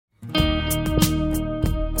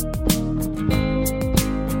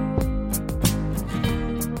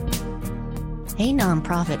Hey,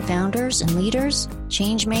 nonprofit founders and leaders,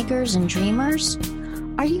 change makers and dreamers.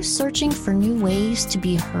 Are you searching for new ways to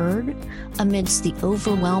be heard amidst the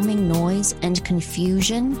overwhelming noise and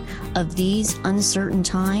confusion of these uncertain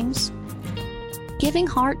times? Giving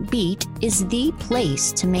Heartbeat is the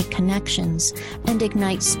place to make connections and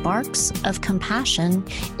ignite sparks of compassion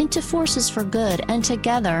into forces for good, and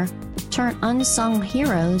together turn unsung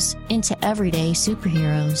heroes into everyday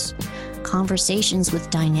superheroes. Conversations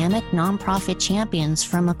with dynamic nonprofit champions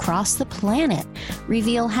from across the planet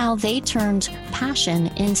reveal how they turned passion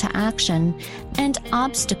into action and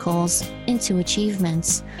obstacles into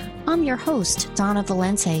achievements. I'm your host, Donna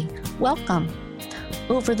Valente. Welcome.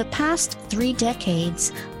 Over the past 3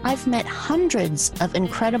 decades, I've met hundreds of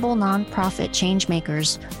incredible nonprofit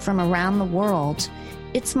changemakers from around the world.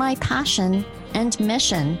 It's my passion and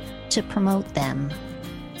mission to promote them.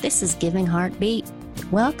 This is Giving Heartbeat.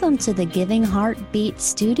 Welcome to the Giving Heartbeat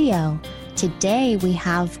studio. Today we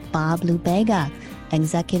have Bob Lubega,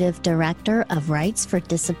 Executive Director of Rights for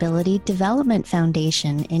Disability Development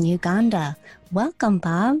Foundation in Uganda. Welcome,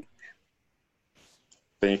 Bob.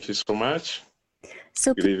 Thank you so much.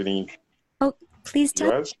 So, good evening. Oh, please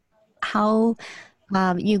tell us how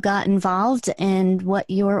you got involved and what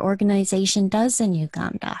your organization does in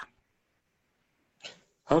Uganda.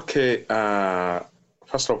 Okay.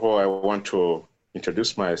 First of all, I want to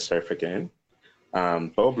introduce myself again.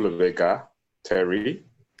 Bob Lubega Terry,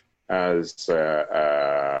 as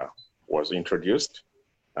was introduced.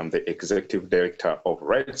 I'm the Executive Director of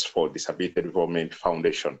Rights for Disability Development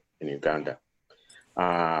Foundation in Uganda.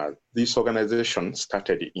 This organization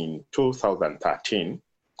started in 2013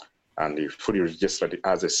 and it fully registered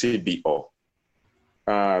as a CBO.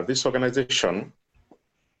 This organization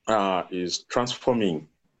is transforming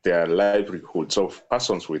the livelihoods of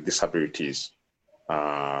persons with disabilities.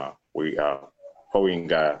 We are following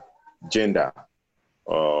Agenda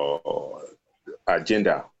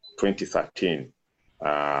 2013,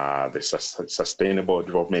 the Sustainable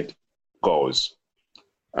Development Goals.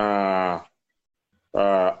 Our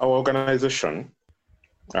organization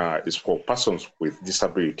is for persons with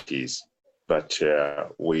disabilities, but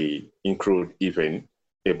we include even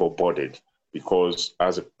able-bodied, because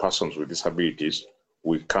as persons with disabilities,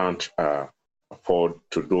 we can't afford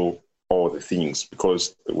to do all the things,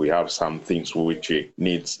 because we have some things which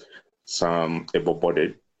needs some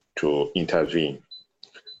able-bodied to intervene.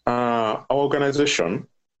 Our organization,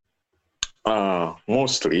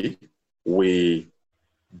 mostly we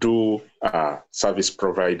do service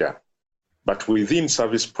provider, but within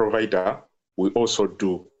service provider, we also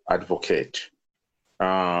do advocate.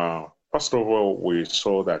 First of all, we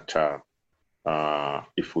saw that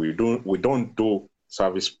if we don't do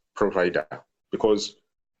service provider, because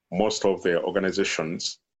most of the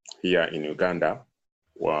organizations here in Uganda,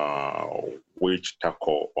 which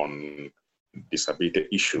tackle on disability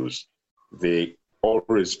issues, they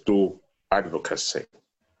always do advocacy.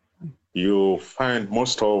 You find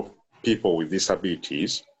most of people with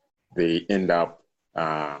disabilities, they end up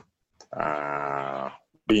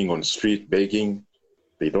being on the street begging.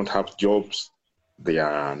 They don't have jobs. They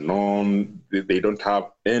don't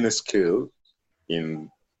have any skill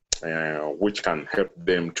in which can help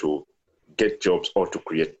them to get jobs or to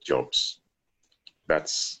create jobs.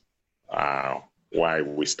 That's why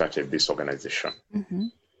we started this organization. Mm-hmm.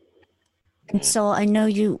 And so I know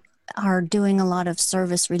you are doing a lot of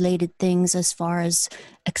service-related things as far as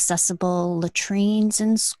accessible latrines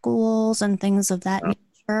in schools and things of that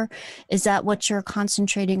nature. Is that what you're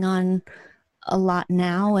concentrating on a lot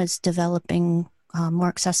now, is developing more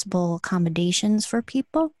accessible accommodations for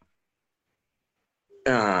people?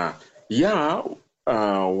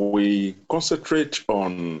 We concentrate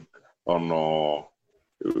on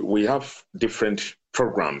we have different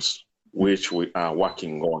programs which we are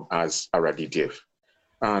working on as RDDF.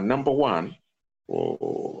 Number one,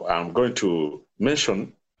 I'm going to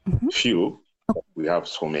mention few. We have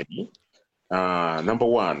so many. Number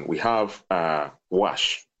one, we have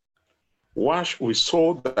WASH. WASH, we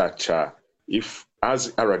saw that if,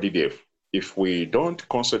 as RDDF, if we don't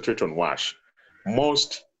concentrate on WASH,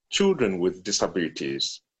 most children with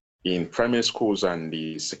disabilities in primary schools and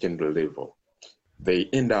the secondary level, they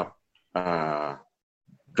end up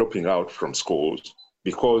dropping out from schools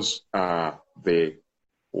because the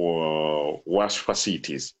WASH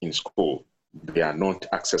facilities in school, they are not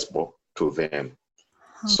accessible to them.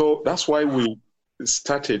 So that's why we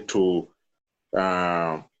started to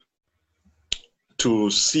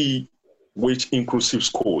see which inclusive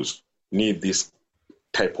schools need this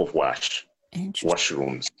type of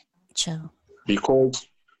washrooms. Sure. Because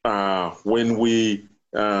when we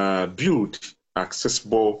build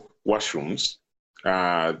accessible washrooms,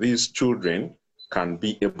 these children can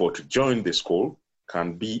be able to join the school,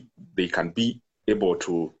 they can be able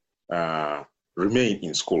to remain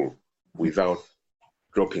in school without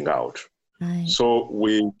dropping out. Right. So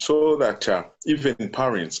we saw that even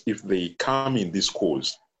parents, if they come in these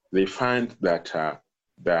schools, they find that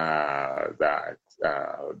the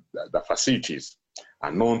facilities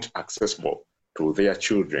are not accessible to their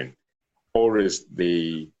children. Always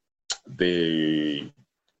they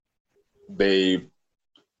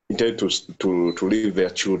intend to leave their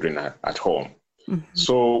children at home. Mm-hmm.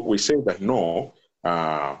 So we say that no,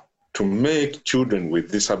 to make children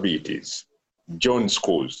with disabilities join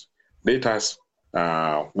schools, let us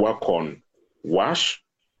work on WASH,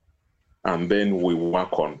 and then we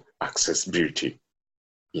work on accessibility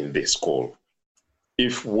in the school.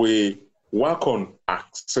 If we work on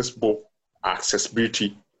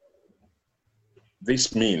accessibility,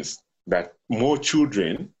 this means that more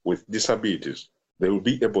children with disabilities, they will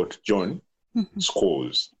be able to join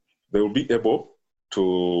schools. They will be able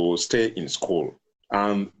to stay in school.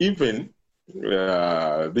 And even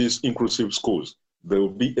these inclusive schools, they will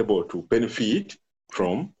be able to benefit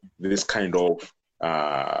from this kind of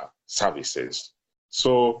services.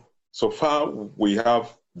 So far, we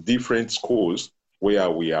have different schools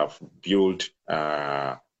where we have built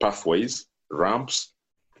pathways, ramps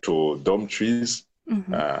to dormitories,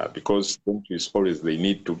 because dormitories always we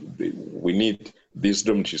need these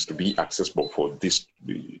dormitories to be accessible to these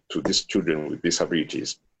children with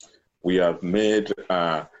disabilities. We have made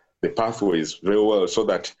the pathways very well so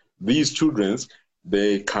that these children,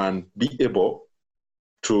 they can be able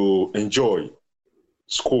to enjoy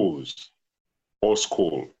schools or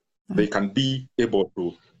school. They can be able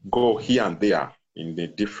to go here and there in the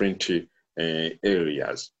different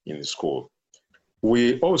areas in the school.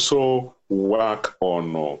 We also work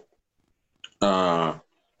on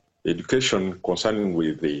education concerning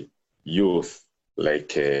with the youth,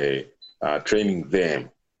 like training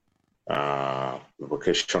them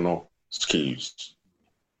vocational skills.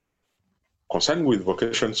 Concerning with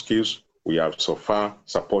vocational skills, we have so far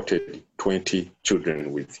supported 20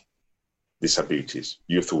 children with disabilities,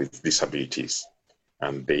 youth with disabilities,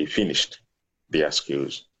 and they finished their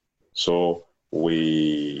skills. So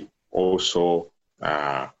we also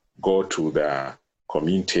go to the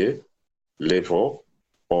community level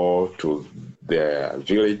or to the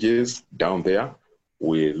villages down there.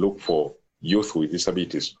 We look for youth with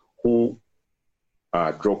disabilities who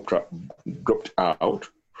dropped out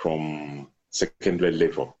from secondary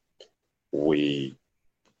level. We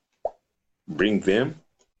bring them,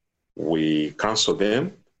 we counsel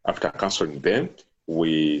them. After counseling them,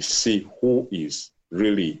 we see who is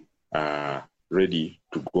really ready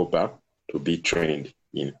to go back to be trained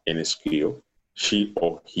in any skill she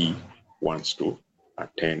or he wants to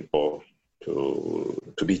attend or to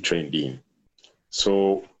be trained in.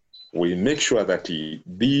 So we make sure that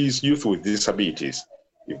these youth with disabilities,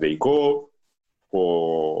 if they go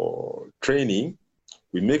for training,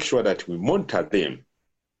 we make sure that we monitor them,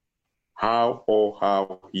 how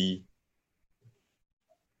he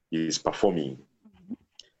is performing.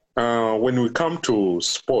 When we come to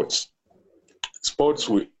sports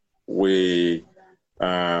we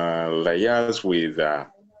liaise with a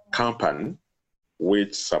company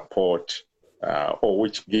which support or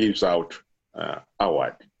which gives out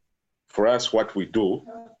award. For us, what we do,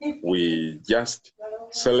 we just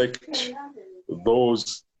select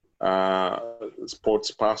those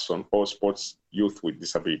sports person or sports youth with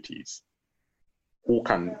disabilities who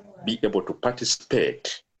can be able to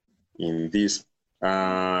participate in this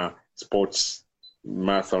sports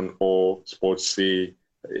marathon or sports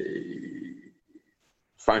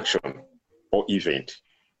function or event.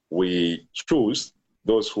 We choose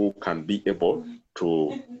those who can be able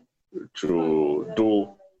to do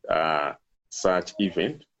such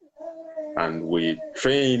event, and we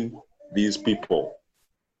train these people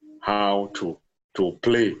how to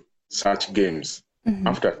play such games.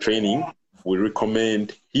 After training, we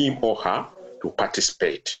recommend him or her to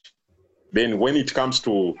participate. Then when it comes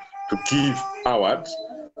to give awards,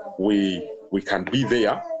 we can be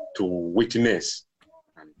there to witness,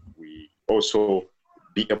 and we also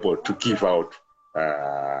be able to give out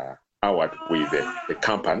award with the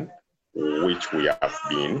company which we have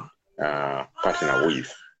been partner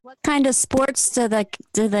with. What kind of sports do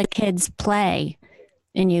the kids play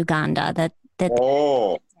in Uganda?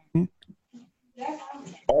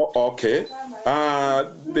 Okay.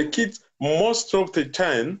 The kids, most of the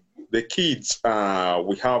time, the kids,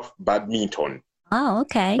 we have badminton. Oh,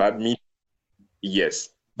 okay. Yes,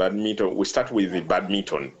 badminton. We start with the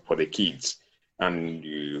badminton for the kids.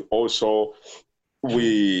 And also,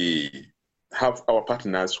 we have our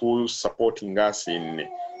partners who supporting us in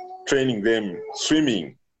training them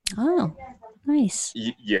swimming. Oh, nice.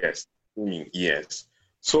 Yes, swimming. Yes.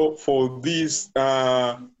 So for these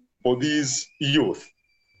youth,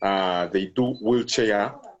 they do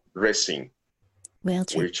wheelchair racing.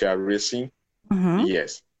 Wheelchair racing. Mm-hmm.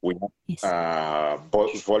 Yes, we have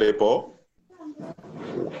volleyball,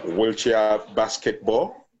 wheelchair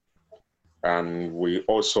basketball, and we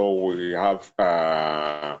have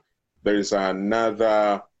there is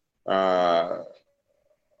another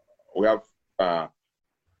we have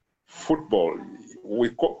football. We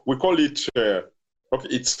call it okay.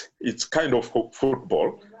 It's kind of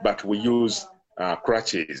football, but we use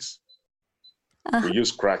crutches. We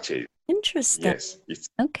use crutches. Interesting. Yes, it's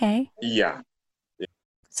okay. Yeah.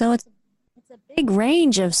 So it's a big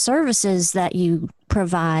range of services that you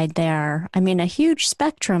provide there. I mean, a huge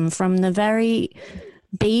spectrum from the very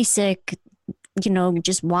basic,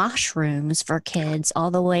 just washrooms for kids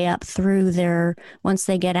all the way up through once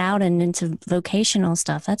they get out and into vocational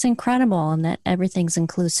stuff. That's incredible, and that everything's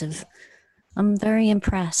inclusive. I'm very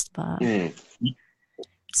impressed, Bob.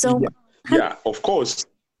 So yeah, of course.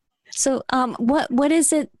 So what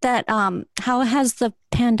is it that how has the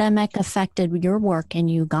pandemic affected your work in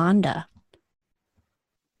Uganda?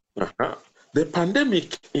 The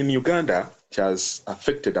pandemic in Uganda has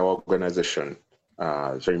affected our organization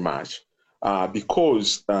very much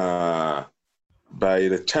because by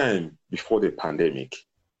the time before the pandemic,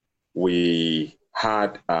 we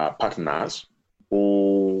had partners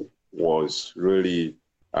who was really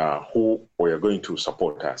who were going to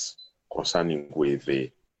support us concerning with the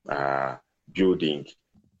building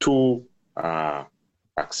 2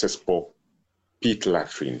 accessible pit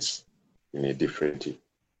latrines in a different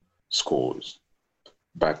schools.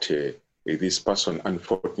 But this person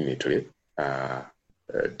unfortunately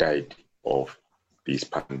died of this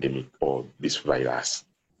pandemic or this virus.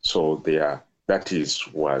 So that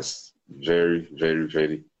was very, very,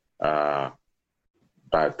 very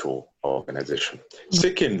bad to our organization.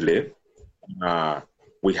 Secondly,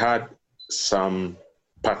 we had some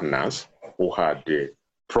partners who had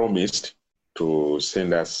promised to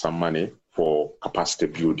send us some money for capacity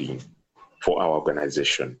building for our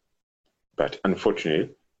organization. But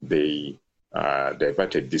unfortunately, they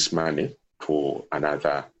diverted this money to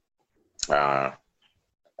another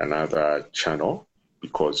channel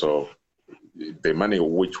because of the money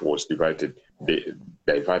which was diverted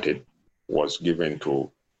was given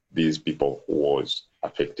to these people who was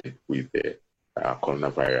affected with the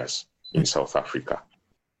coronavirus in South Africa.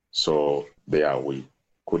 So there we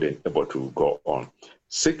couldn't able to go on.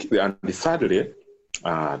 And thirdly,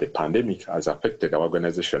 the pandemic has affected our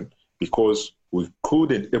organization because we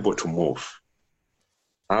couldn't able to move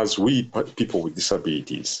as we people with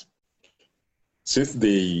disabilities. Since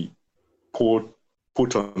they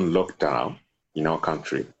put on lockdown in our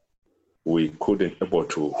country, we couldn't able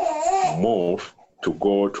to move to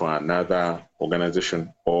go to another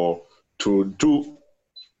organization or to do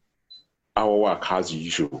our work as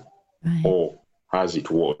usual or as it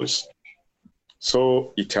was.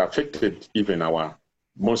 So it affected even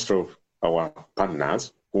most of our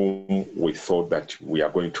partners whom we thought that we are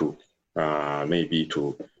going to maybe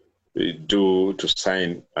to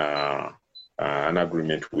sign an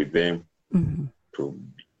agreement with them to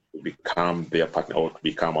become their partner or to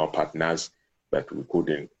become our partners, but we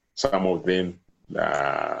couldn't. Some of them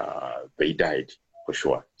they died for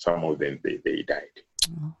sure. Some of them they died.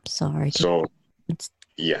 Oh, sorry. So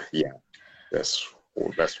yeah, that's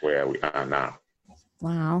where we are now.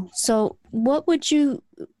 Wow. So what would you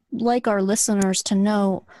like our listeners to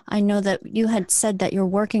know? I know that you had said that you're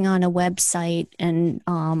working on a website, and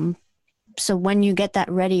so when you get that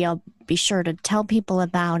ready, I'll be sure to tell people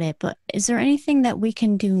about it. But is there anything that we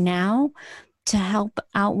can do now to help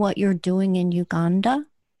out what you're doing in Uganda?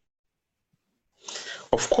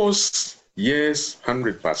 Of course, yes,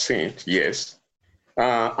 100%, yes.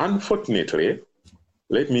 Unfortunately,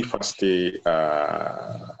 let me first talk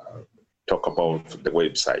about the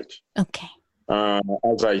website. Okay.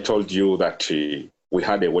 As I told you that we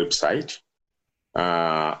had a website.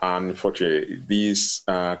 Unfortunately, this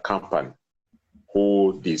company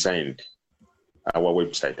who designed our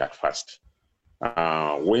website at first,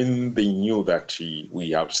 when they knew that we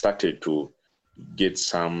have started to get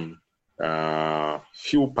some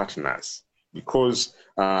few partners, because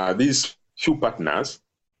these few partners,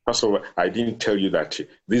 first of all, I didn't tell you that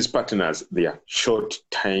these partners, they are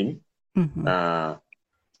short-time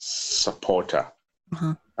supporter.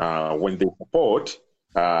 When they support,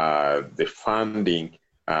 the funding,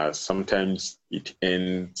 sometimes it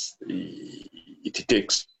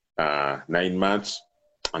takes 9 months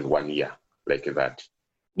and 1 year, like that.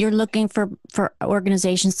 You're looking for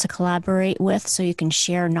organizations to collaborate with so you can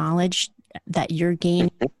share knowledge that you're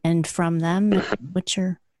gaining and from them, which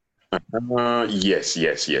are... Yes.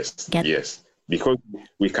 Because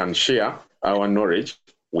we can share our knowledge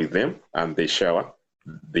with them and they share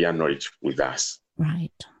their knowledge with us.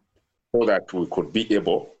 Right. So that we could be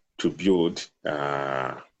able to build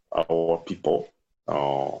our people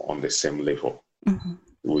on the same level.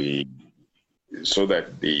 So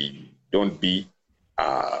that they don't be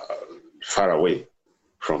far away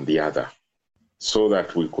from the other. So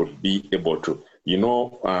that we could be able to,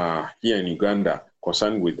 here in Uganda,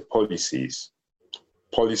 concerned with policies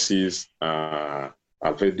are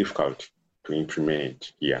very difficult to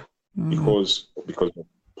implement here because of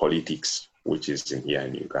politics, which is in here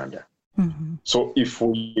in Uganda. So if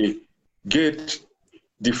we get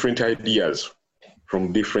different ideas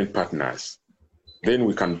from different partners, then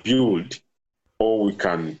we can build or we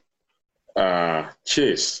can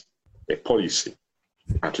chase a policy,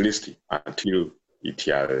 at least until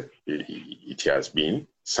it has been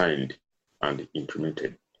signed and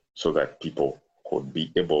implemented, so that people could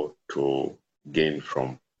be able to gain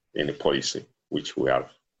from any policy which we have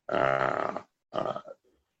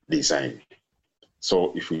designed.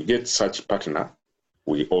 So if we get such partner,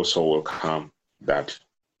 we also welcome that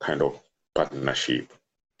kind of partnership.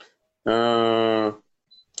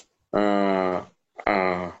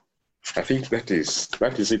 I think that is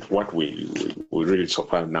it. What we really so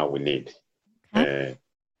far now we need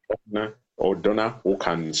partner or donor who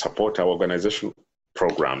can support our organization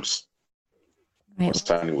programs,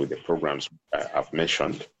 starting with the programs I've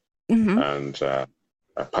mentioned, and a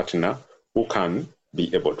partner who can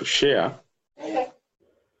be able to share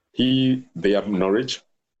their knowledge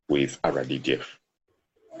with RDDF.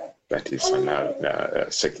 That is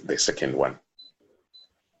the second one.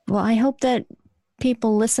 Well, I hope that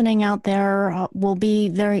people listening out there will be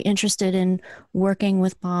very interested in working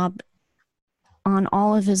with Bob on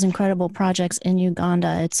all of his incredible projects in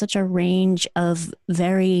Uganda. It's such a range of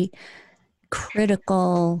very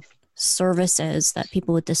critical services that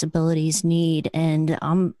people with disabilities need. And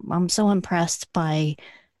I'm so impressed by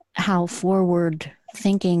how forward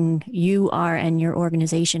thinking you are and your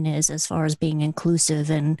organization is as far as being inclusive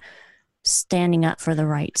and standing up for the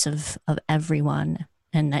rights of everyone,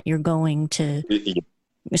 and that you're going to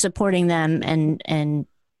supporting them and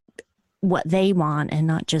what they want, and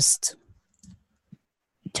not just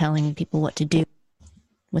telling people what to do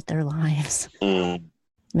with their lives.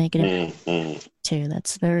 Making it too.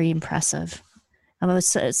 That's very impressive. It was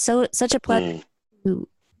such a pleasure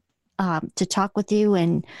to talk with you.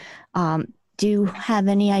 And do you have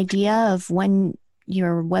any idea of when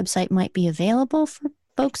your website might be available for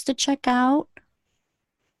folks to check out?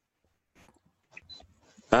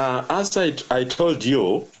 As I told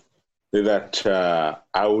you that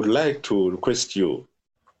I would like to request you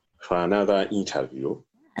for another interview,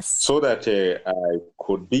 so that I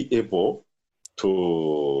could be able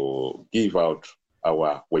to give out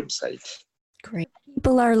our website. Great.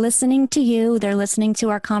 People are listening to you. They're listening to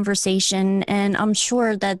our conversation, and I'm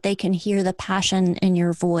sure that they can hear the passion in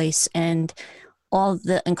your voice and all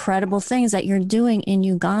the incredible things that you're doing in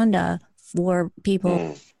Uganda for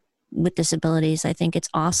people with disabilities. I think it's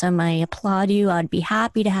awesome. I applaud you. I'd be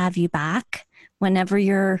happy to have you back whenever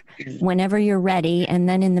you're ready. And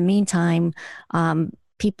then in the meantime,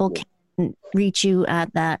 people can reach you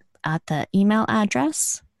at the email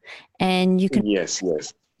address, and you can. Yes.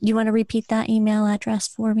 You want to repeat that email address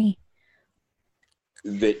for me?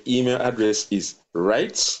 The email address is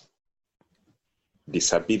rights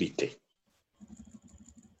disability.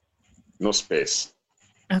 No space.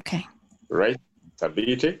 Okay. Rights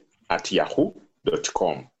disability at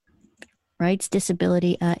yahoo.com.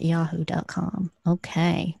 rightsdisability@yahoo.com.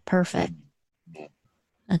 Okay, perfect.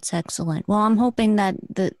 That's excellent. Well, I'm hoping that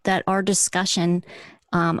that our discussion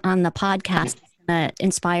on the podcast is going to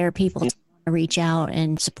inspire people to reach out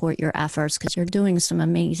and support your efforts, because you're doing some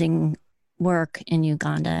amazing work in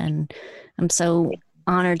Uganda, and I'm so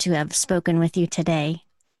honored to have spoken with you today.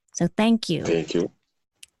 So thank you. Thank you.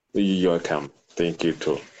 You're welcome. Thank you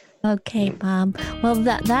too. Okay, Bob. Well,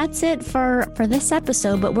 that's it for this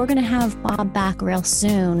episode, but we're going to have Bob back real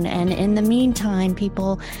soon. And in the meantime,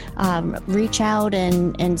 people reach out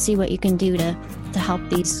and see what you can do to help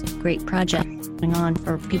these great projects going on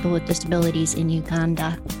for people with disabilities in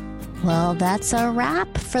Uganda. Well, that's a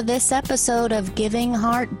wrap for this episode of Giving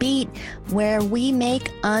Heartbeat, where we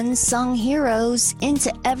make unsung heroes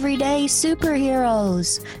into everyday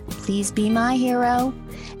superheroes. Please be my hero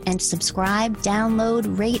and subscribe,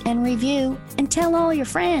 download, rate, and review, and tell all your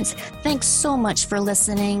friends. Thanks so much for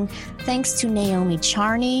listening. Thanks to Naomi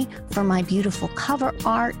Charney for my beautiful cover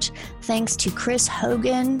art. Thanks to Chris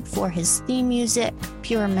Hogan for his theme music,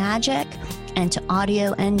 Pure Magic, and to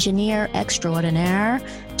audio engineer extraordinaire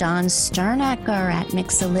Don Sternecker at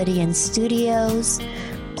Mixolydian Studios.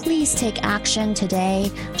 Please take action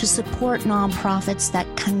today to support nonprofits that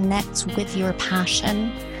connect with your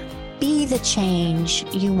passion. Be the change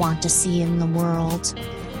you want to see in the world.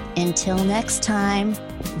 Until next time,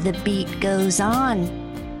 the beat goes on.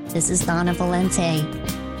 This is Donna Valente.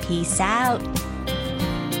 Peace out.